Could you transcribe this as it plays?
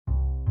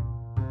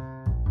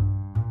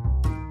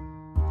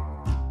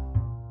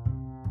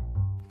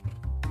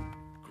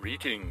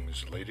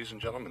Greetings, ladies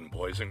and gentlemen,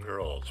 boys and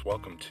girls.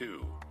 Welcome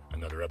to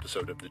another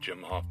episode of the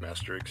Jim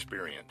Hoffmaster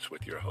Experience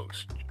with your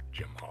host,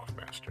 Jim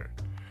Hoffmaster.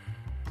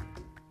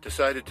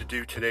 Decided to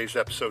do today's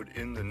episode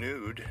in the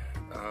nude.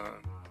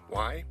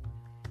 Why?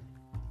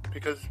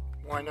 Because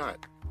why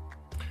not?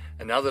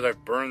 And now that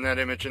I've burned that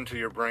image into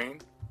your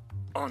brain,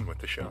 on with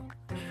the show.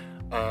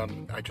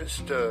 I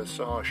just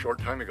saw a short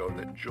time ago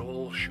that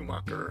Joel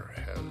Schumacher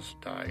has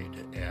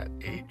died at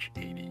age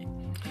 80.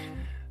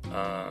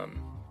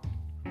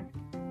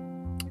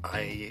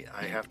 I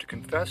have to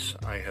confess,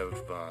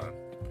 I've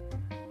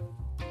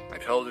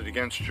held it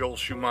against Joel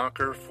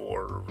Schumacher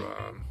for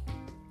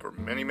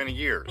many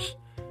years.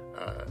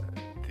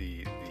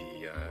 The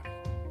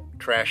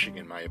trashing,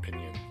 in my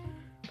opinion,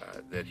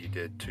 that he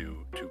did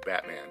to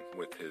Batman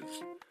with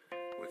his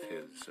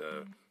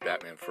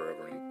Batman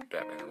Forever and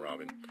Batman and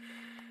Robin.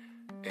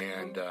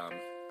 And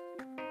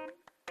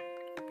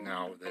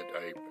now that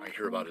I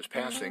hear about his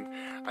passing,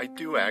 I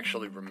do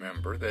actually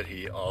remember that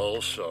he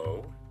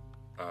also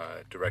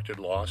directed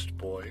Lost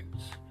Boys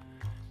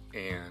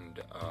and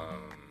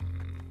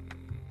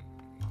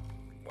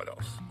what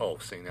else? Oh,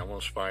 St.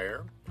 Elmo's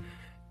Fire,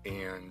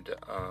 and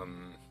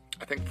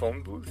I think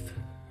Phone Booth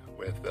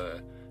with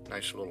a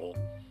nice little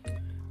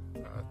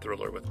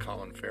thriller with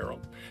Colin Farrell,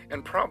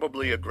 and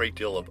probably a great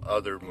deal of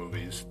other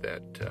movies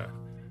that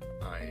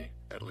I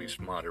at least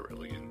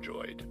moderately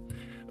enjoyed.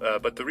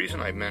 But the reason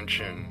I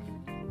mention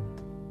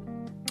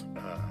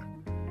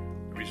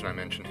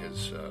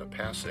his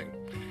passing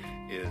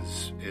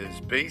is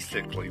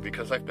basically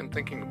because I've been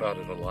thinking about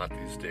it a lot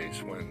these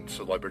days. When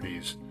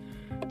celebrities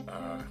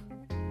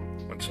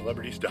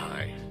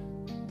die,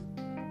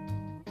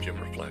 Jim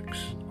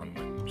reflects on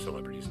when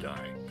celebrities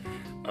die,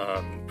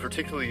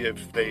 particularly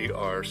if they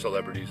are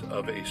celebrities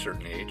of a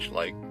certain age,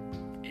 like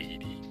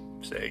 80,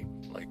 say,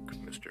 like the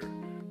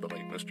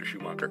late Mr.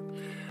 Schumacher.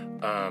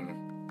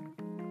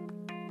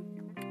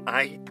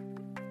 I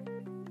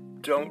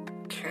don't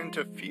tend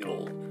to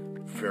feel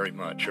very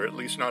much, or at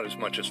least not as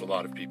much as a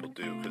lot of people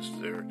do, because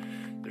there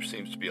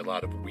seems to be a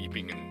lot of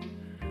weeping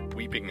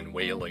and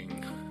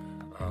wailing.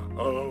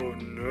 Oh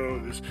no,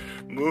 this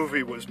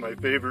movie was my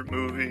favorite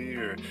movie,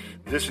 or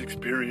this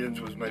experience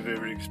was my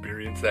favorite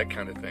experience, that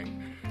kind of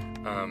thing.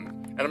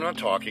 And I'm not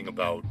talking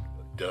about,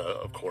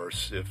 of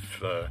course,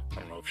 if I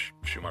don't know if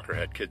Schumacher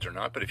had kids or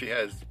not, but if he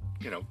has,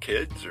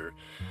 kids or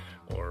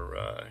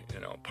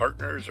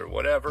partners or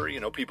whatever,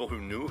 people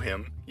who knew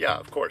him, yeah,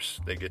 of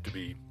course, they get to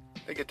be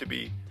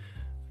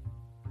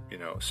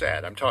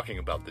sad. I'm talking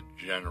about the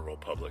general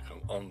public who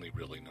only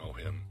really know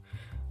him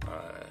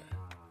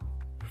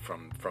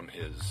from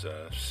his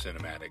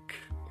cinematic,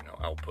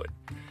 output.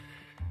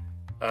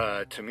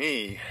 To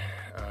me,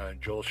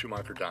 Joel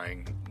Schumacher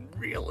dying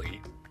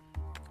really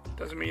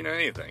doesn't mean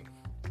anything,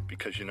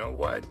 because you know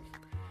what?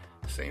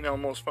 St.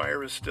 Elmo's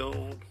Fire is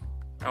still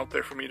out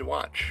there for me to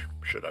watch,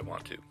 should I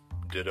want to.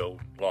 Ditto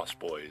Lost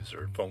Boys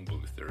or Phone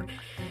Booth or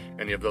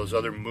any of those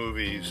other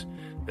movies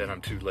that I'm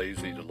too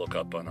lazy to look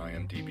up on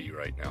IMDb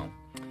right now.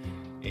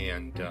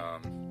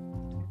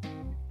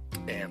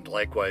 And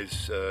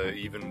likewise,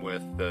 even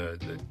with the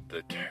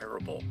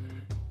terrible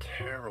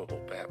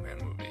Batman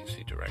movies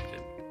he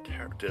directed.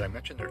 Did I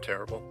mention they're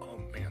terrible? Oh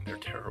man, they're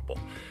terrible.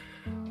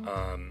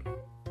 I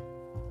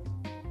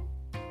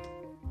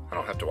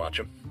don't have to watch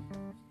them,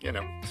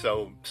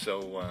 So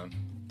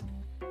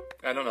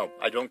I don't know.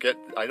 I don't get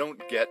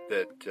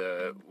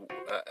that.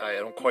 I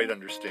don't quite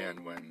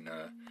understand when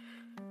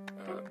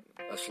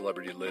a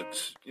celebrity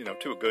lives,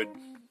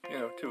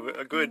 to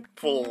a good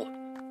full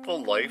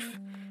life,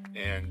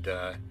 and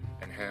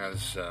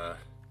has an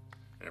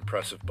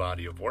impressive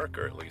body of work,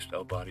 or at least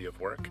a body of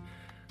work.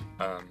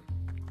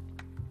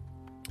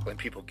 When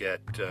people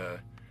get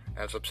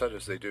as upset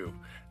as they do,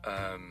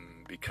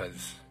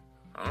 because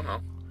I don't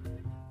know.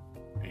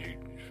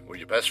 Were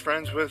you best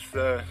friends with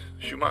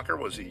Schumacher?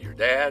 Was he your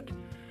dad?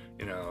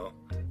 No.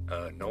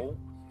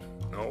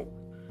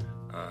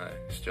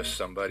 It's just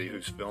somebody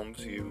whose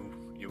films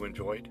you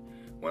enjoyed.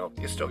 Well,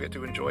 you still get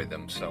to enjoy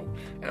them. So,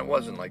 and it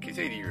wasn't like he's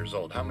 80 years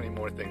old. How many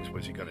more things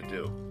was he going to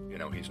do?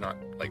 He's not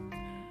like,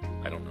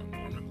 I don't know,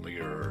 Norman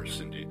Lear or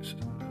Cindy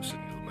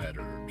Lumet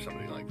or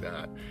somebody like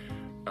that.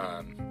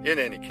 In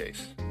any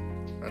case,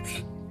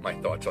 that's my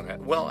thoughts on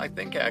that. Well, I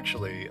think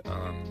actually,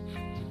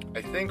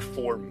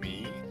 for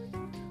me,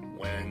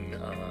 when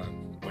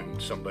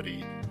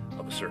somebody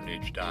of a certain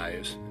age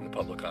dies in the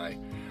public eye,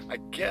 I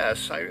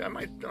guess I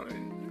might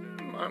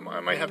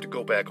have to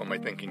go back on my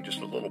thinking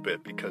just a little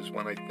bit, because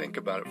when I think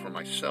about it for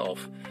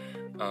myself,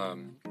 I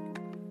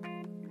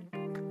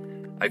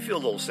feel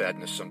a little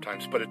sadness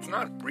sometimes, but it's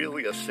not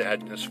really a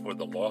sadness for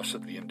the loss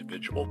of the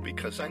individual,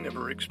 because I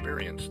never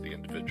experienced the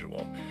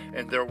individual,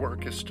 and their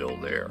work is still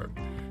there.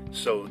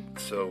 So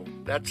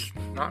that's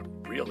not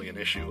really an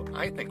issue.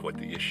 I think what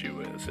the issue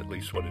is, at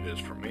least what it is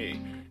for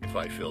me, if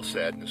I feel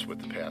sadness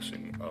with the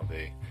passing of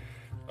a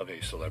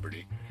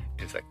celebrity,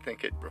 is I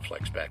think it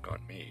reflects back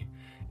on me.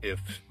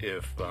 If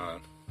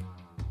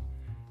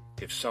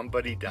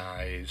somebody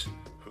dies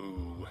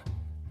who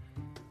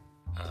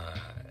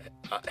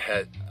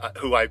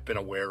who I've been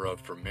aware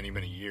of for many,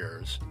 many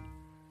years,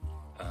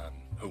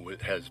 who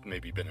has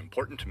maybe been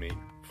important to me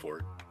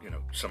for,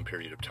 some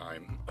period of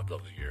time of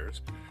those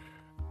years.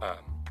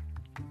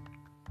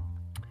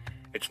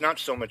 It's not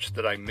so much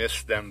that I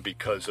miss them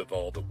because of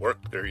all the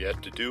work they're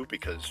yet to do,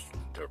 because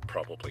they're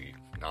probably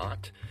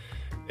not.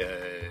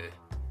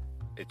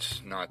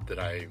 It's not that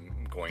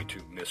I'm going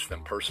to miss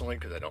them personally,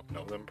 because I don't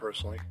know them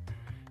personally.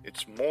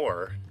 It's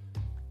more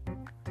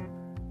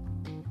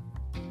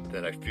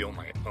that I feel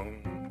my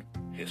own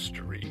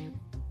history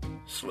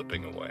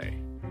slipping away.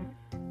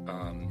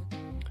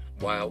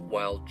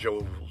 While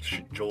Joel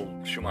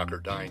Schumacher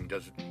dying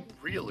doesn't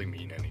really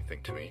mean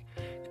anything to me,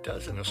 it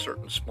does in a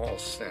certain small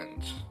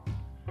sense,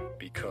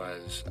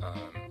 because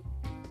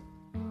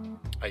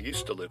I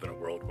used to live in a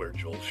world where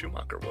Joel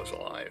Schumacher was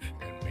alive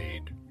and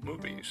made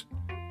movies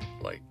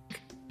like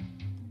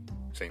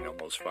St.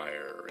 Elmo's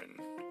Fire and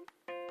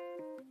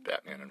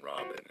Batman and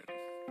Robin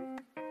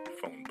and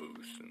Phone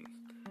Booth and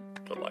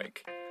the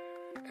like.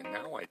 And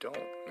now I don't.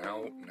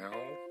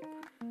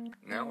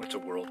 Now it's a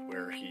world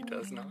where he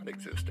does not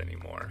exist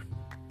anymore.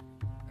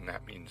 And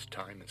that means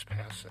time is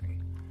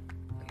passing.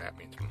 And that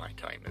means my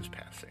time is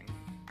passing.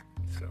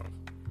 So,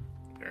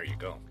 there you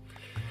go.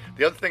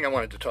 The other thing I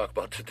wanted to talk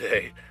about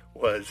today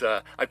was,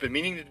 I've been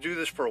meaning to do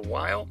this for a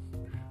while,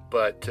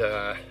 but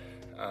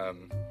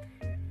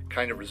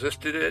kind of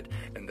resisted it,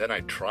 and then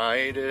I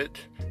tried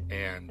it,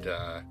 and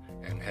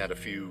had a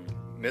few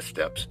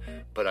missteps,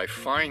 but I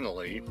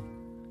finally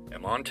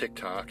am on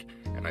TikTok,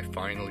 and I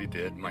finally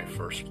did my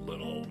first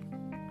little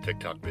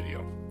TikTok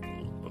video,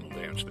 little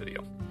dance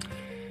video.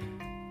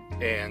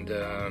 And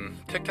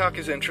TikTok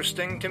is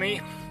interesting to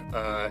me.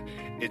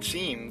 It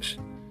seems,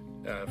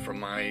 from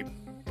my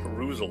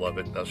perusal of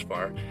it thus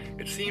far,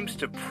 it seems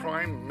to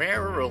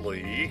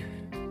primarily,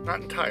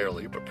 not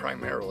entirely, but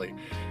primarily,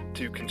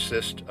 to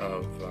consist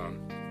of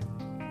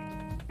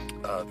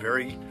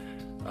very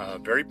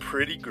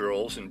pretty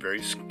girls in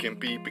very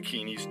skimpy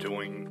bikinis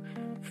doing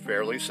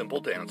fairly simple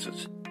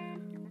dances,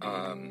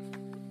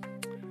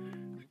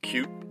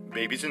 cute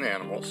babies and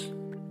animals,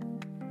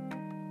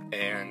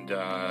 and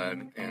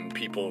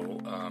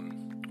people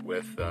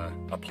with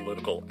a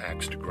political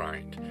axe to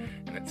grind.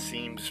 And it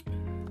seems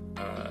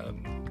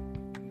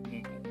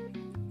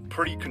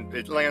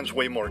it lands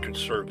way more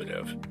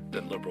conservative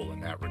than liberal in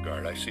that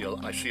regard. I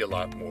see a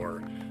lot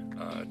more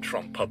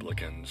Trump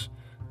publicans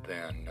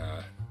than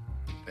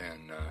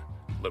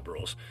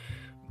liberals,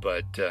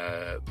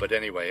 but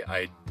anyway,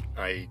 I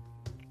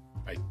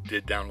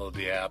did download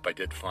the app. I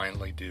did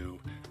finally do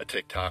a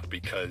TikTok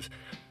because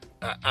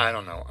I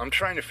don't know. I'm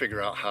trying to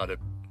figure out how to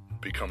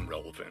become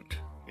relevant,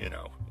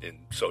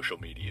 in social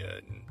media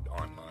and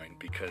online,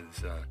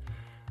 because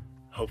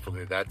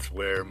hopefully that's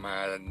where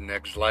my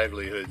next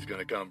livelihood is going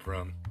to come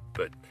from.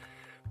 But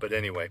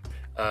anyway,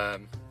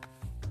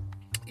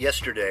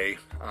 yesterday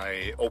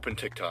I opened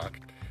TikTok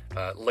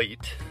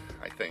late,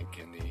 I think,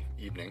 in the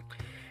evening,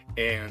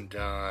 and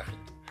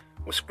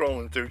was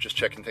scrolling through, just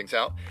checking things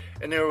out,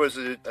 and there was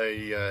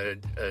a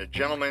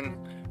gentleman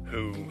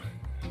who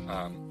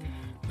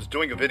was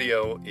doing a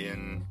video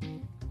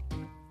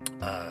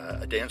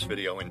a dance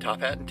video in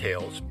top hat and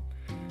tails,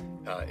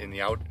 in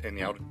the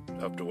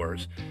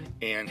outdoors,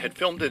 and had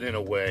filmed it in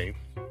a way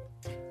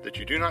that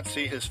you do not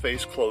see his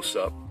face close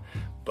up,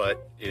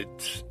 but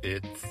it's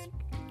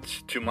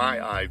to my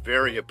eye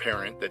very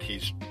apparent that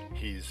he's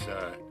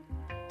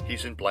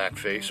in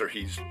blackface, or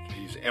he's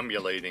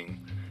emulating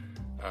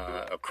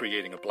or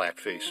creating a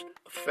blackface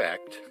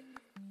effect.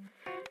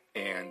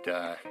 And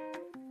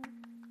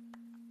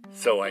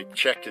so I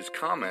checked his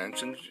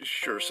comments, and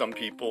sure, some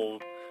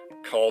people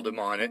called him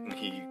on it, and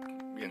he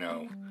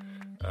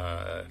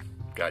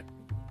got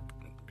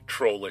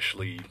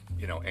trollishly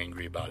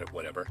angry about it,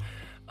 whatever.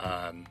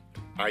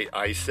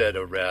 I said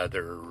a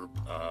rather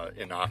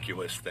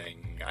innocuous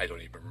thing. I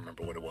don't even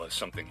remember what it was.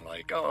 Something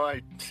like, "Oh,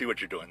 I see what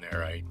you're doing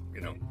there.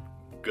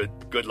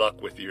 Good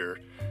luck with your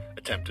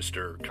attempt to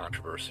stir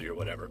controversy," or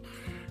whatever.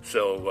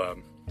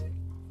 So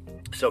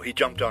he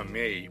jumped on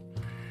me,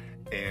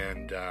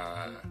 and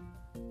I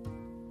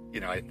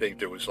think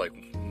there was like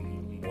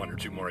one or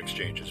two more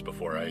exchanges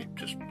before I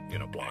just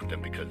blocked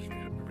him, because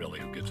really,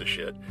 who gives a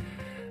shit?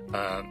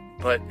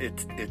 But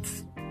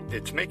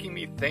it's making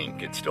me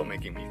think. It's still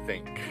making me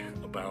think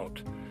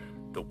about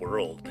the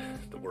world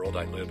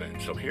I live in.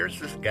 So here's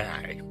this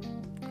guy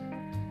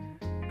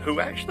who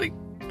actually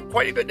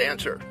quite a good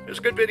dancer. It's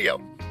a good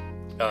video.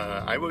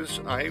 I'm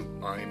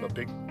a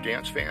big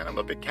dance fan. I'm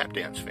a big tap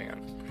dance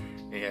fan,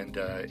 and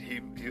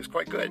he was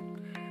quite good.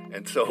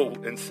 And so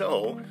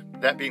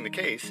that being the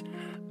case,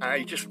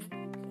 I just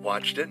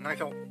watched it and I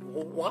thought,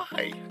 well,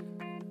 why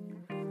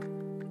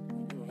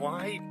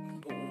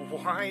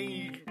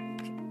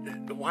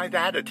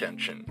that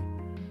attention?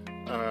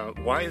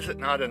 Why is it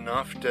not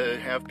enough to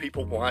have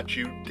people watch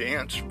you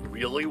dance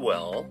really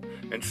well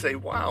and say,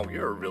 wow,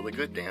 you're a really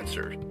good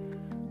dancer?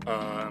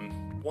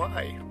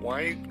 Why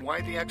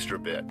the extra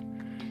bit?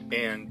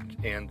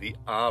 And the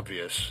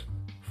obvious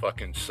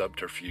fucking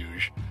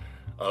subterfuge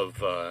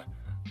of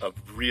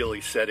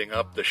really setting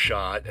up the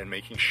shot and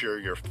making sure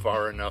you're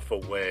far enough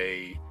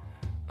away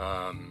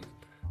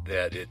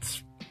that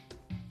it's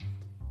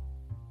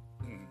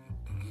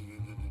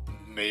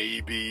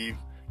maybe,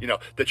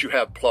 that you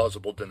have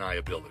plausible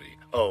deniability.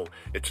 Oh,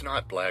 it's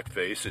not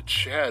blackface, it's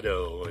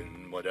shadow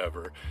and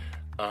whatever.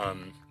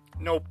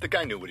 Nope, the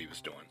guy knew what he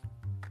was doing.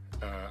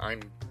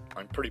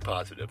 I'm pretty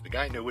positive the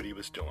guy knew what he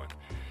was doing.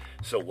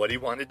 So what he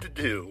wanted to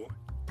do,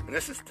 and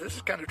this is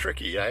kind of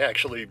tricky. I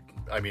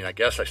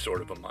guess I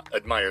sort of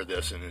admire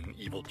this in an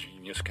evil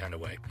genius kind of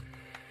way.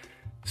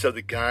 So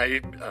the guy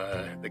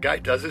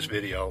does his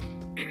video,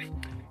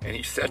 and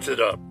he sets it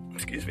up.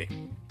 Excuse me,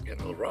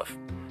 getting a little rough.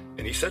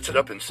 And he sets it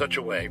up in such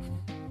a way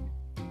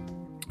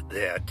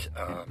that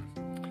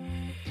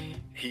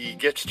he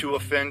gets to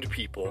offend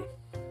people.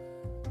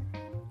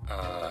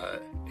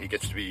 He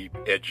gets to be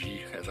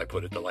edgy, as I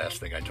put it. The last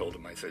thing I told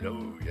him, I said,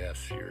 "Oh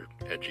yes, you're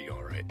edgy,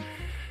 all right."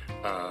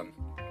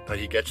 But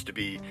he gets to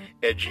be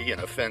edgy and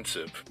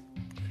offensive,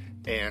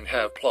 and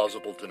have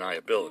plausible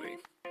deniability,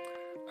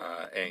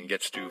 and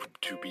gets to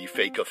be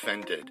fake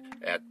offended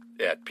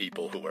at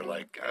people who are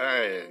like,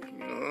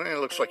 it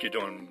looks like you're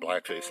doing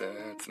blackface.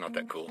 It's not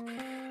that cool.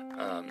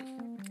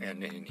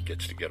 And then he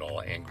gets to get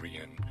all angry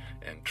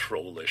and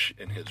trollish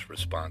in his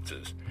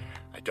responses.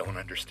 I don't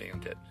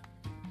understand it.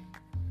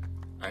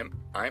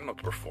 I'm a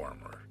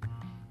performer,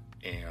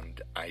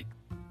 and I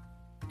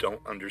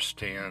don't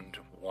understand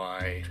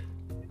why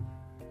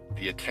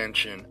the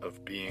attention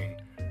of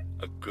being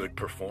a good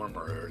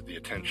performer, or the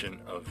attention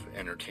of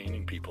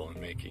entertaining people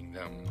and making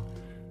them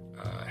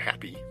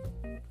happy,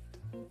 I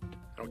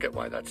don't get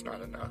why that's not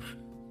enough.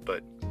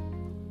 But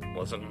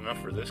wasn't enough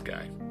for this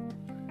guy.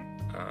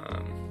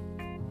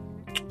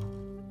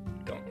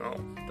 Don't know.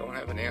 Don't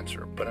have an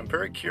answer. But I'm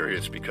very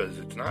curious, because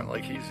it's not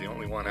like he's the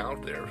only one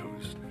out there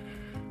who's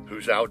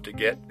out to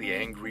get the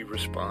angry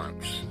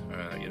response.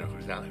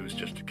 Who's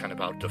just kind of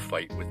out to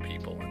fight with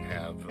people and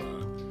have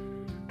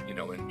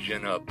and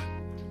gin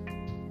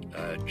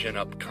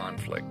up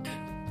conflict.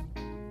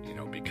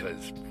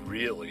 Because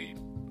really,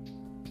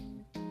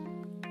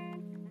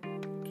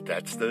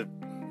 that's the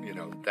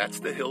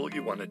hill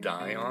you want to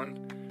die on.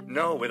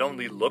 No, it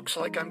only looks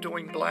like I'm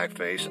doing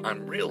blackface.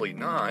 I'm really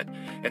not,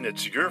 and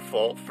it's your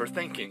fault for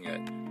thinking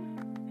it.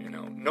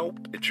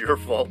 Nope, it's your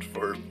fault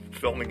for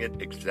filming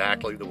it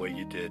exactly the way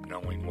you did,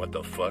 knowing what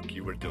the fuck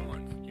you were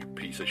doing, you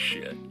piece of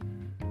shit.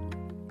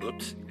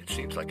 Oops, it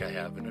seems like I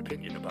have an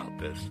opinion about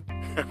this.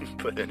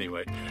 But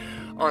anyway,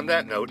 on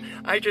that note,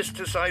 I just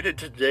decided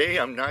today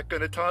I'm not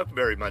going to talk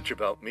very much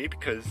about me,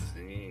 because,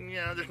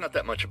 there's not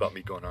that much about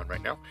me going on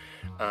right now.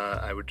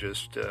 I would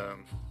just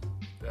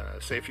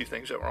say a few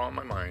things that were on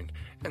my mind,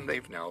 and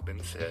they've now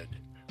been said.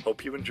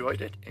 Hope you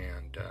enjoyed it,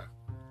 and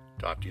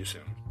talk to you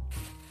soon.